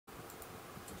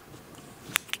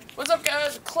What's up,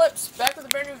 guys? Clips back with a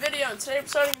brand new video, and today we're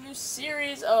starting a new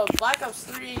series of Black Ops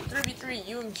 3 3v3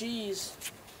 umgs.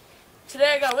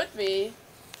 Today I got with me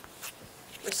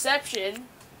Reception,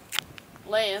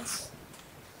 Lance,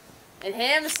 and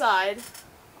Homicide,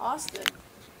 Austin.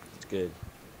 It's good.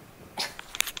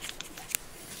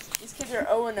 These kids are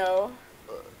 0-0.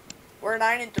 We're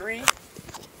 9-3.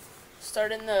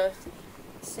 Starting the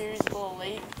series a little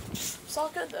late. It's all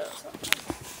good though. It's all good.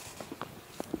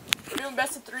 We're doing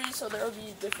best of 3, so there will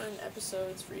be different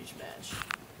episodes for each match.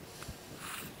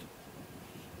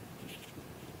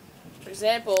 For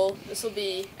example, this will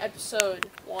be episode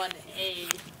 1A.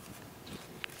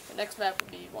 The next map will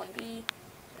be 1B,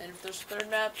 and if there's a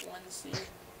third map, 1C.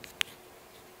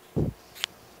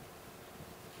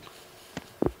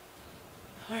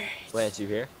 Alright. Lance, you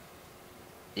here?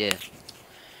 Yeah.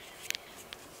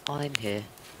 I'm here.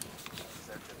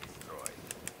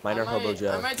 Minor Hobo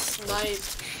Joe. I might snipe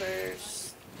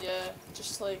first. Yeah,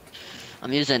 just like.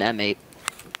 I'm using M8. I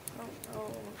don't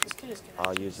know. This kid is connected.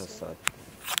 I'll use this up.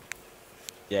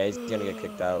 Yeah, he's gonna get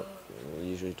kicked out. He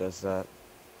usually does that.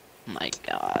 My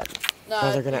God. Nah,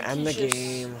 Oh, they're gonna end the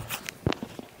game.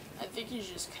 I think he's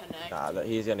just connected. Nah,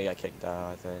 he's gonna get kicked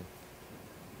out, I think.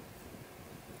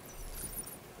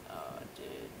 Oh, dude.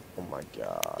 Oh my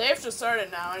God. They have to start it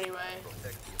now anyway.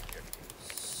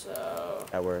 So.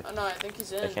 That works. Oh no, I think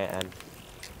he's in. They can't end.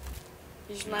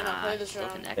 He just might not play this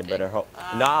round. They better hope.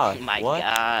 Nah, oh my what?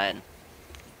 God.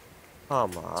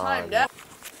 Come on. Timed out.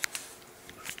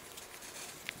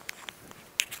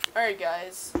 Alright,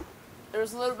 guys. There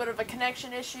was a little bit of a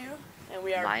connection issue, and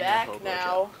we are Minor back Hobo now.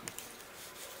 Joe.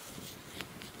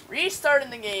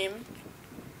 Restarting the game.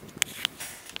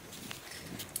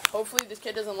 Hopefully this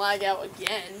kid doesn't lag out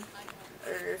again.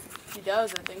 Or if he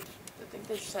does, I think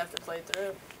they just have to play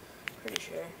through. Pretty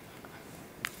sure.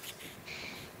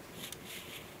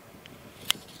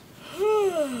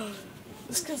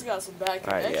 This kid's got some bad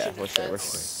connection. Alright, yeah, if we're sure, we're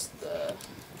that's the...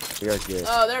 We are good.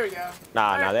 Oh, there we go.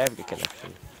 Nah, Alright. they have a good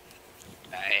connection.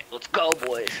 Alright, let's go,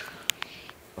 boys.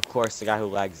 Of course, the guy who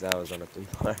lags out is on a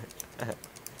 3-bar.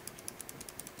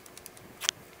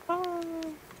 Well,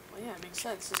 yeah, it makes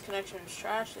sense. His connection is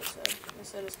trash, they said. They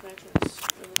said his connection is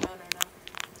really bad right now.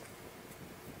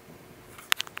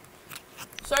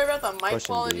 Sorry about the mic Pushing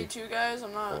quality B. too, guys.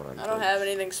 Going I don't B. have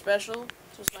anything special.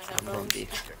 Just my headphones. B.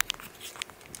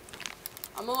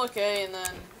 I'm gonna look A and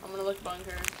then I'm gonna look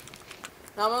bunker.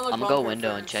 No, I'm gonna look I'm gonna bunker go window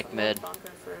first. and check I'm gonna look mid.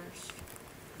 bunker first.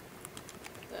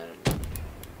 Then,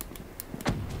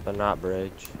 But not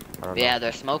bridge. I don't Yeah, know.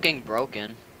 they're smoking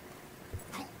broken.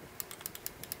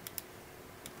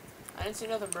 I didn't see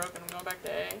nothing broken. I'm going back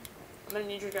to A. I'm gonna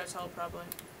need your guys' help probably.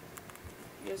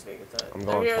 You guys gotta get that. I'm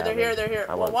They're going here, cabin. they're here, they're here.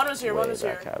 I Well, went one was here, one way was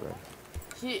back here. cabin.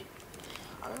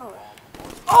 I don't know.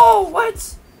 Oh,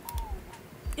 what?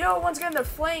 Yo, one's getting the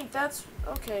flank. That's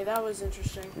okay. That was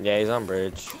interesting. Yeah, he's on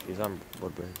bridge. He's on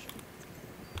Woodbridge.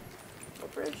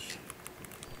 What bridge?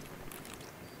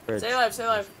 Bridge. Stay alive, stay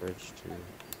alive. Bridge 2.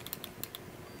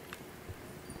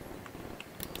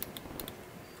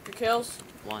 2 kills.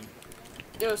 One.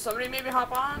 Yo, somebody maybe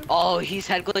hop on. Oh, he's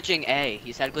head glitching A.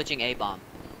 He's head glitching A bomb.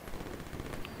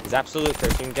 He's absolute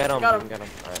 13. Get him. Got You him. can get him.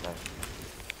 Alright,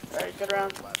 nice. Alright, good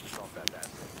round.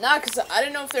 Nah, cause I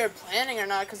didn't know if they were planning or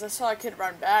not, cause I saw a kid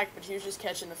run back, but he was just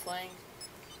catching the flank.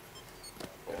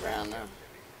 Good round though.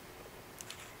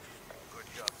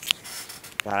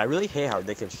 God, I really hate how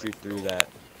they can shoot through that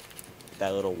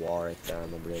little wall right there on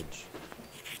the bridge.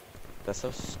 That's so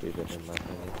stupid in my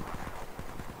opinion.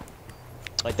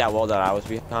 Like that wall that I was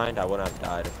behind, I wouldn't have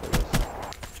died if it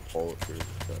was bulletproof.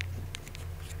 But...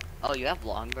 Oh, you have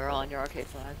long barrel on your arcade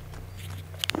flag?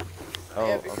 Oh,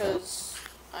 Yeah, okay. because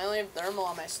I only have thermal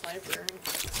on my sniper.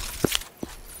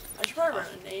 I should probably run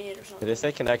a nade or something. Did it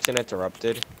say connection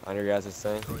interrupted on your guys'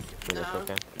 thing? No.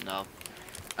 Okay. No.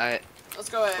 Alright, Let's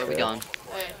go A. where we going?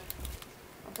 Hey.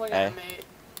 I'm playing Hey. on mate.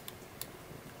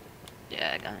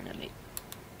 Yeah, I got an M8.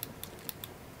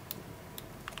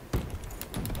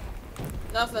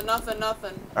 Nothing.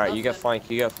 Alright, you get Nothing. flank,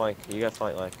 you get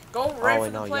flank, like. Go right oh,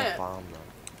 for no, the you got plant. bomb though.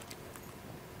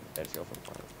 Let's go for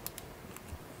flank.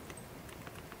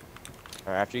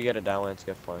 Alright, after you get it down, let's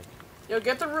get flank. Yo,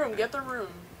 get the room, get the room.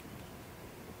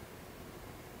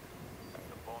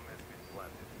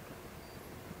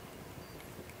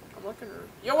 I'm looking.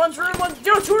 Yo, one's room,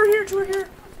 Yo, two are here.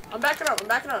 I'm backing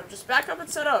up. Just back up and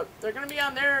set up. They're gonna be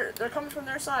on their. They're coming from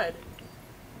their side.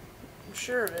 I'm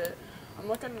sure of it. I'm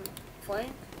looking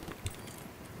flank.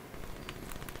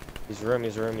 He's room.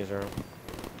 There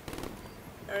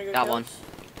we go. Got one.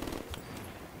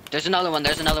 There's another one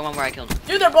where I killed him.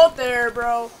 Dude, they're both there,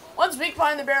 bro. One's weak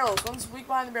behind the barrels.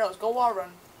 Go wall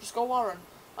run. Just go wall run.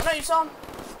 Oh no, you saw him.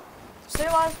 Stay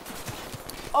alive.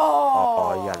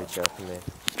 Oh, you Oh. gotta be joking me.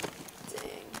 Dang.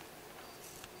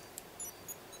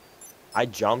 I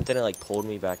jumped and it like pulled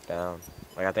me back down.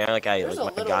 Like I think There's a my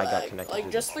little guy got lag. connected Like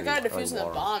to just the tree, guy or, like, defusing the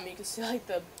water. bomb, you can see like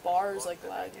the bars like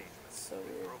lagging. It's so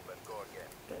weird.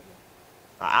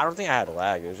 I don't think I had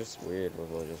lag. It was just weird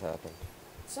what just happened.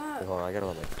 It's not. Wait, hold on, I gotta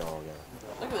let my dog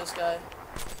out. Look at this guy.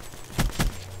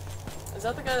 Is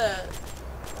that the guy that?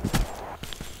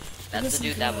 That's the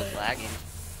dude that was lagging.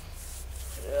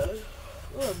 Yeah.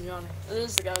 Oh, I'm yawning. It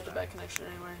is the guy with the bad connection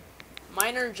anyway.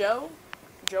 Miner Joe?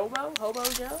 Jobo? Hobo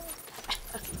Joe?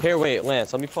 Here, wait,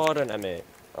 Lance, let me pull out an M8.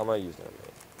 I'm gonna use an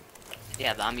M8.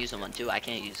 Yeah, but I'm using one too. I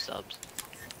can't use subs.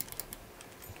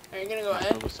 Are you gonna go Not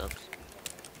ahead? total subs.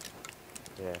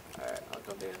 Yeah. Alright, I'll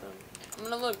go do them. I'm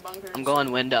gonna look bunkers. I'm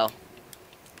going window.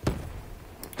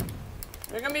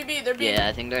 They're gonna be B, they're B. Yeah,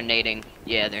 I think they're nading.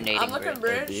 Yeah, they're nading. I'm looking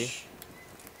bridge. bridge.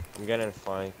 I'm getting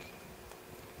flank.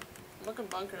 I'm looking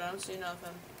bunker, I don't see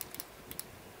nothing.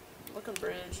 I'm looking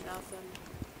bridge, nothing.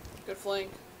 Good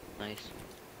flank. Nice.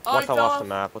 Oh, What he fell fell off off. the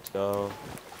map? Let's go.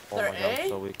 Oh They're my god, I'm A?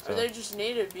 so weak. Or they just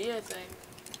needed B, I think.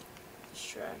 This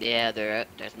track. Yeah,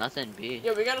 there's nothing B.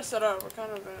 Yeah, we gotta set up.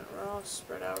 We're all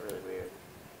spread out really weird.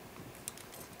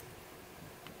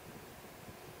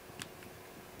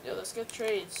 Yo, let's get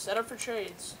trades. Set up for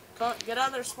trades. Come, get out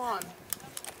of their spawn.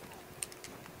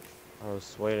 I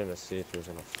was waiting to see if he was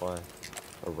gonna fly.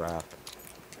 A wrap.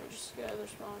 Or just get out of their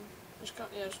spawn. Just come,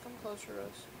 yeah, just come closer to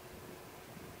us.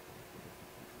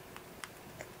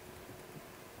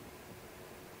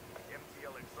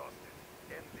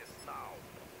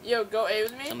 Yo, go A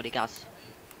with me. Somebody got.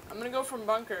 I'm gonna go from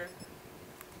bunker.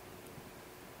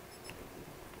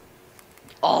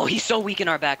 Oh, he's so weak in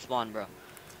our back spawn, bro.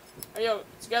 Oh, yo,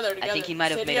 together. I think he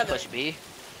might have Stay made together. a push B.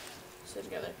 Stay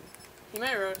together. He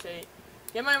might rotate.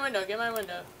 Get my window. Get my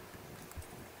window.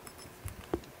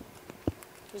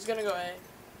 He's gonna go A.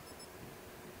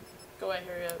 Go A.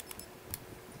 Hurry up.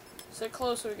 Sit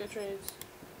close so we get trades.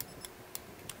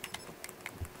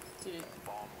 Dude.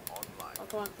 Oh,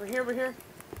 come on. We're here. We're here.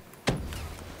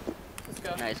 Let's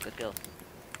go. Nice, good kill.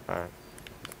 Alright.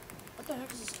 What the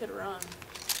heck is this kid run?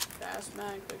 Fast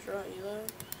mag, picture out Elo.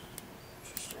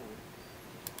 Interesting.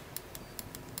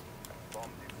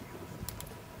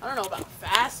 I don't know about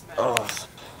fast mag. Ugh.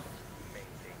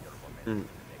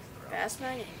 Fast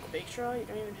mag and big draw, you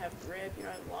don't even have grip, you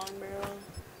don't have long barrel.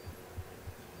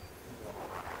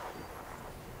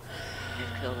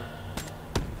 You've killed him.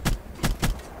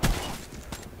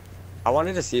 I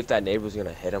wanted to see if that nade was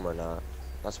gonna hit him or not.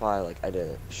 That's why I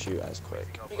didn't shoot as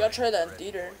quick. You gotta try that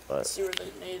theater. But- See where the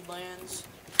nade lands.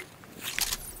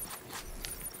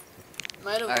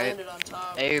 Might have Alright. landed on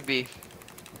top. A or B?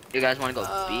 You guys want to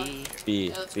go B? B,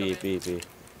 Yeah, let's go B, B. B, B.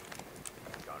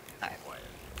 Alright. I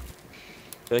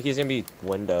feel like he's gonna be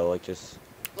window, like just.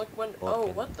 Look when. Oh,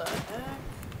 Walking. what the heck?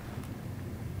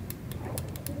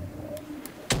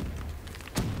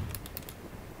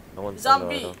 No one's He's on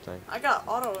window, I B. don't think. I got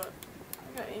auto.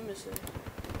 I got aim assist.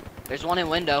 There's one in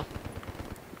window.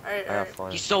 Alright, I got alright.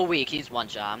 flank. He's so weak. He's one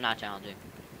shot. I'm not challenging.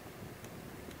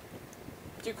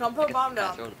 Dude, come put bomb Can I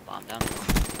down. throw the bomb down?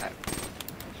 Alright.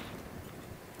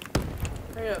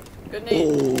 Hurry up. Good nade.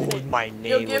 Good Oh, nade. my name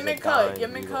Yo, was give me a cut, dime,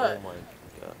 give me dude. cut. Oh my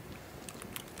god.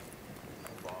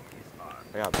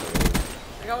 I got blue.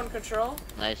 I got one control.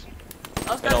 Nice.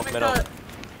 Let's Middle, go, give me middle. cut.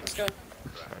 Let's go.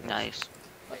 Nice.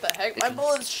 What the heck? My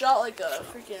bullets shot like a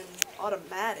freaking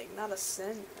automatic, not a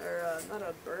not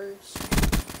a burst.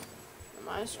 On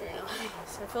my screen, at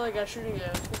least. I feel like I'm shooting a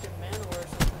freaking manhole or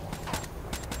something.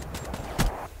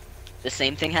 The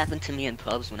same thing happened to me in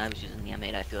pubs when I was using the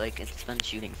M8. I feel like it's been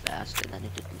shooting faster than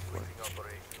it did before.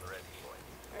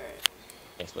 Alright.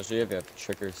 Especially if you have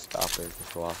trigger stopper,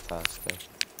 just go off faster.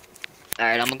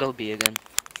 Alright, I'm gonna go B again.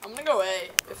 I'm gonna go A.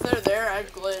 If they're there, I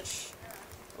glitch.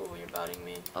 Oh, you're bouting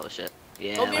me. Oh shit.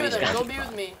 Yeah. Go B no, with he's them. got Go me. B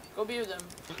with me. Go B with them.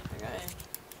 I got A.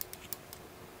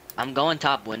 I'm going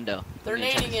top window. They're I'm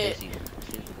gonna check nading it. Stacy.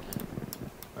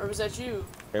 Or was that you?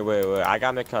 Hey, wait. I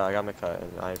got my cut, and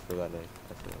I for that nade.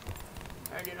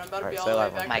 Alright, dude. I'm about to Alright, be all stay the way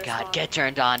alive, back Oh my to god, spawn. get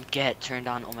turned on. Get turned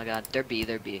on. Oh my god. They're B.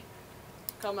 They're B.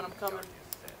 I'm coming.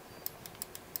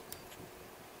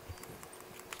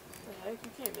 The heck?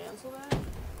 You can't cancel that?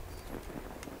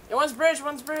 Yeah, one's bridge. It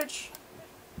was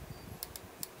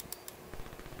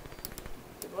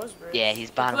bridge. Yeah, he's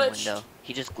He bottom glitched. window.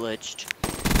 He just glitched.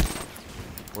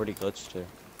 Where'd he glitch to?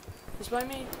 He's by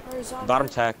me. Horizontal. Bottom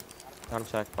tech. Bottom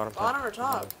tech. Bottom or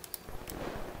top?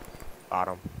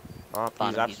 Bottom. Oh, Bottom, he's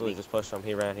he's absolutely weak. just pushed him.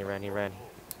 He ran.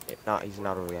 He's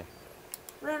not over there.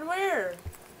 Ran where?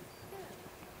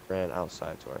 Ran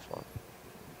outside to our spawn.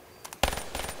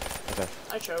 Okay.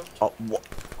 I choked. Oh, what?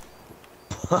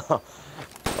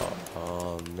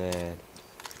 Oh, man.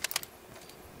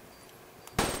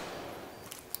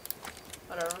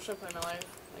 Whatever, I'm just gonna play my life.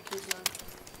 Like he's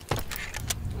I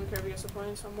don't care if he gets the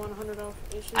points. I'm 100 off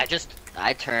HP.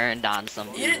 I turned on some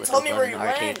You dude didn't with tell a me gun where in you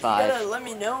Arcade ran. You 5. gotta let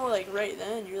me know like right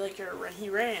then. You're like he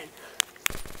ran.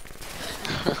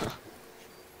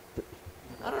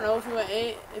 I don't know if he went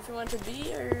A, if he went to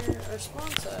B or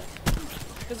sponsor.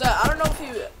 Cause I don't know if he.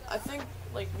 I think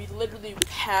like we literally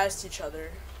passed each other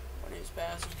when he was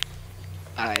passing.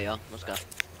 Alright, yo, let's go. 3-2.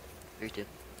 So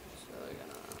like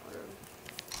whatever.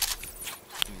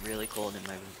 I'm really cold in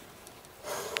my room.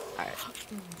 Alright,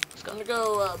 let's I'm go. gonna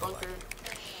go bunker.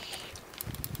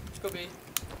 Let's go B.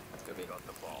 Let's go B.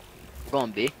 We're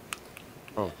going B.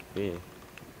 Oh, B.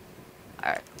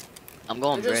 Alright. I'm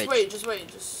going Just bridge. wait.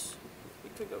 We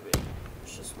could go B.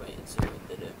 Let's just wait and see what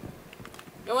they do.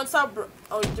 Yo, one stop.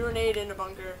 Oh, threw an nade in the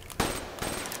bunker.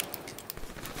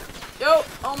 Yo,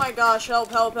 oh my gosh,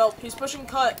 help. He's pushing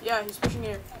cut. Yeah, he's pushing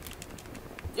here.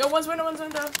 Yo, one's window.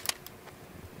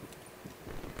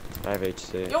 I have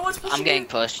HC. Yo, one's pushing I'm getting here.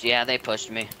 pushed. Yeah, they pushed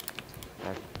me. I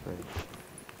have bridge.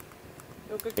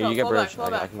 Yo, good Hey, call. you get Fall bridge. back, fall I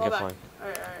back, can fall get back. fine.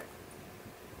 Alright.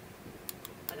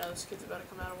 I know this kid's about to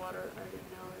come out of water. I already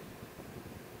know it.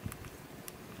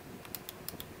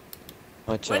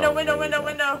 Watch Window. out, ladies.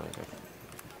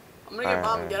 I'm gonna get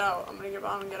bomb and Alright. get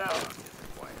out.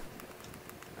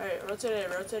 Alright, rotate A.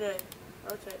 Rotate.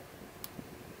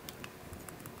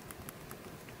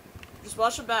 Just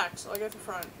watch the backs. I'll get the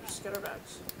front. Just get our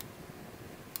backs.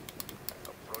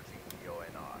 Approaching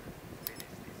ONR. Finish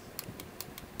this.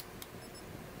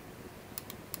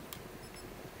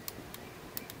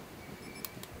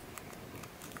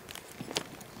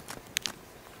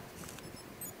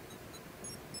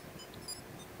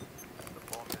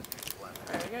 The bomb has been planted.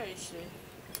 Alright, I got HC.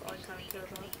 That's all I kinda care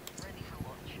about. Ready for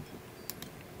launch.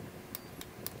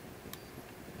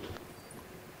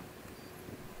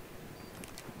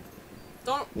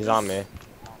 Don't. He's on me.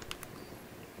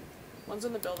 One's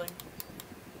in the building.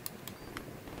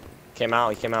 He came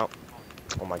out.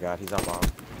 Oh my god, he's on bomb.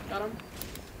 Got him.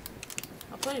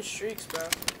 I'm playing streaks, bro.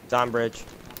 He's on bridge.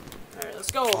 Alright,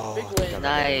 let's go. Oh, Big win. damn.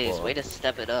 Nice. Way to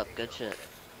step it up. Good shit.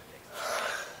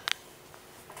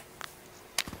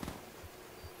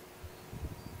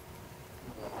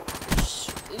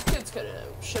 These kids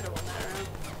should have won that round.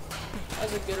 That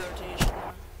was a good rotation.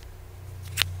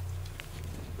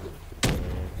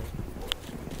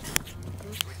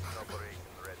 Switching operation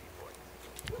ready point.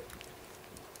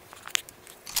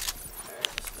 Alright,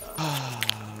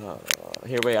 let's go.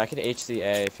 Here, wait. I can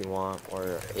HCA if you want,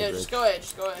 or Yeah, bridge. just go ahead.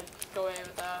 Go ahead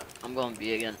with that. I'm going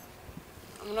B again.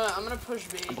 I'm gonna push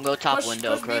B. I'm gonna go top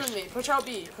window, push Chris. B with me. Push out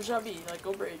B. Like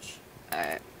go bridge.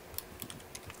 Alright.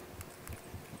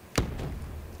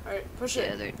 Alright, push Yeah,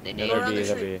 it. they Go need around They're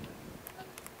the B. tree.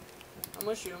 I'm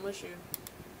with you.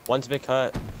 One's big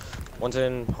cut. One's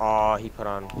in. Aw, he put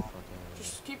on.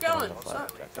 Just keep Put on going. the flag.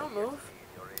 Stop. Don't move.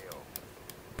 Your AO.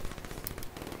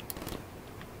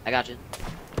 I got you.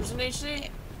 There's an HC.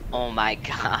 Oh my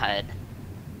god.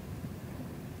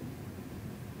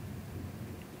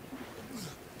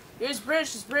 Here's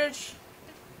bridge.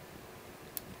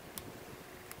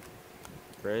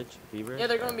 Bridge? B bridge? Yeah,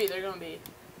 they're gonna be.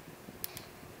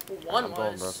 Well, one I'm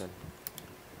going was. broken.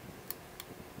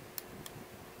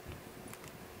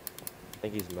 I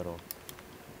think he's middle.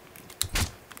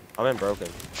 I'm in broken.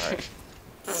 Alright.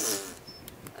 I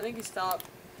think he stopped.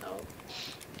 No.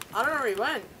 I don't know where he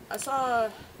went. I saw.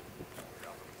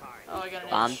 Oh, I got an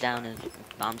Bomb's H. down. Yeah, at B.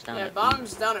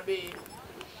 bomb's down at B.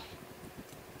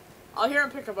 I'll hear him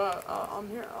pick him up. I'll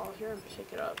hear him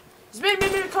pick it up. He's mid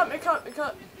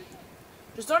cut.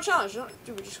 Just don't challenge. Dude,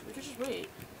 we could just wait.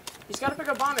 He's got to pick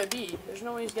up bomb at B. There's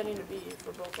no way he's getting to B if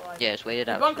we're both alive. Yeah, just wait it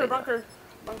out. Bunker. just wait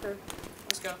it Bunker.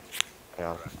 Let's go.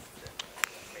 Yeah.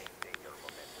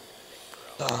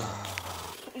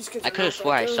 These kids I are could have not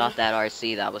swore I good. shot that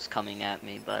RC that was coming at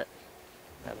me, but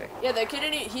whatever. Yeah, that kid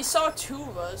didn't. He saw two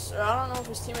of us, or I don't know if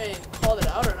his teammate called it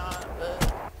out or not,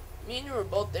 but me and you were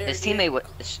both there. His dude. teammate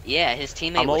his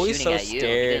teammate I'm was always shooting so at you. He scared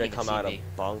didn't to even come see out of me.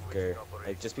 bunker.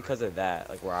 Like, just because of that.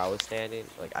 Like, where I was standing.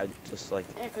 Like, I just, like...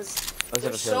 Yeah, because I was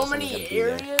there's so someone's many gonna be there.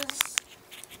 areas.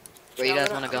 Where you Yeah,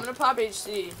 guys want to I'm go? gonna pop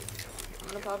HC.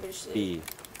 B.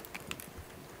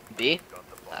 B?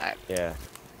 Alright. Yeah.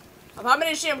 I'm popping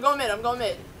HC. I'm going mid. I'm going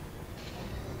mid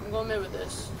with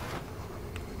this.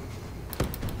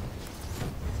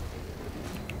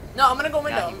 No, I'm gonna go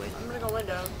window. you wait. I'm gonna go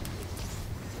window.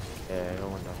 Yeah, no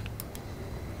window.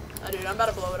 Oh, dude, I'm about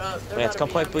to blow it up. They're Yeah, about it's to be come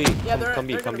play on B. me. Yeah, Come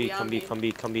B, they're come gonna B, be on come B, me. come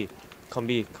B, come B. Come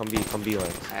B, come B, come B,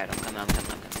 like. Alright, I'm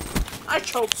coming. I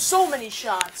choked so many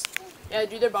shots. Yeah,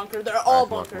 dude, they're bunker. They're all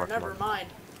come on, bunker. come on, come Never on. mind.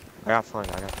 I got fun.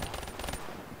 I got fun.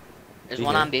 There's You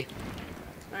one good? on B.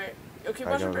 Alright. Yo, keep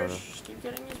Alright, watching go, go, bridge. go. Just keep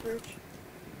getting his bridge.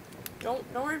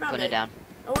 Don't worry about Putting it me. down.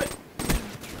 Oh wait.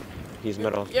 He's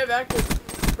middle. You have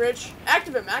active bridge.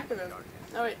 Active him. Active him.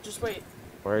 No wait. Just wait.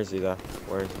 Where is he though?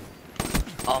 Where is he?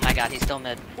 Oh my god, he's still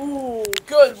mid. Ooh,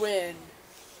 good win.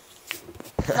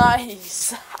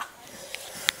 Nice.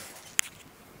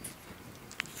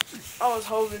 I was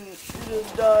hoping you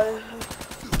just died.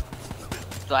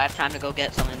 Do I have time to go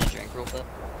get something to drink real quick?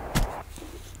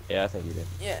 Yeah, I think you did.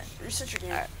 Yeah, reset your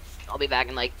game. Alright. I'll be back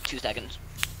in like 2 seconds.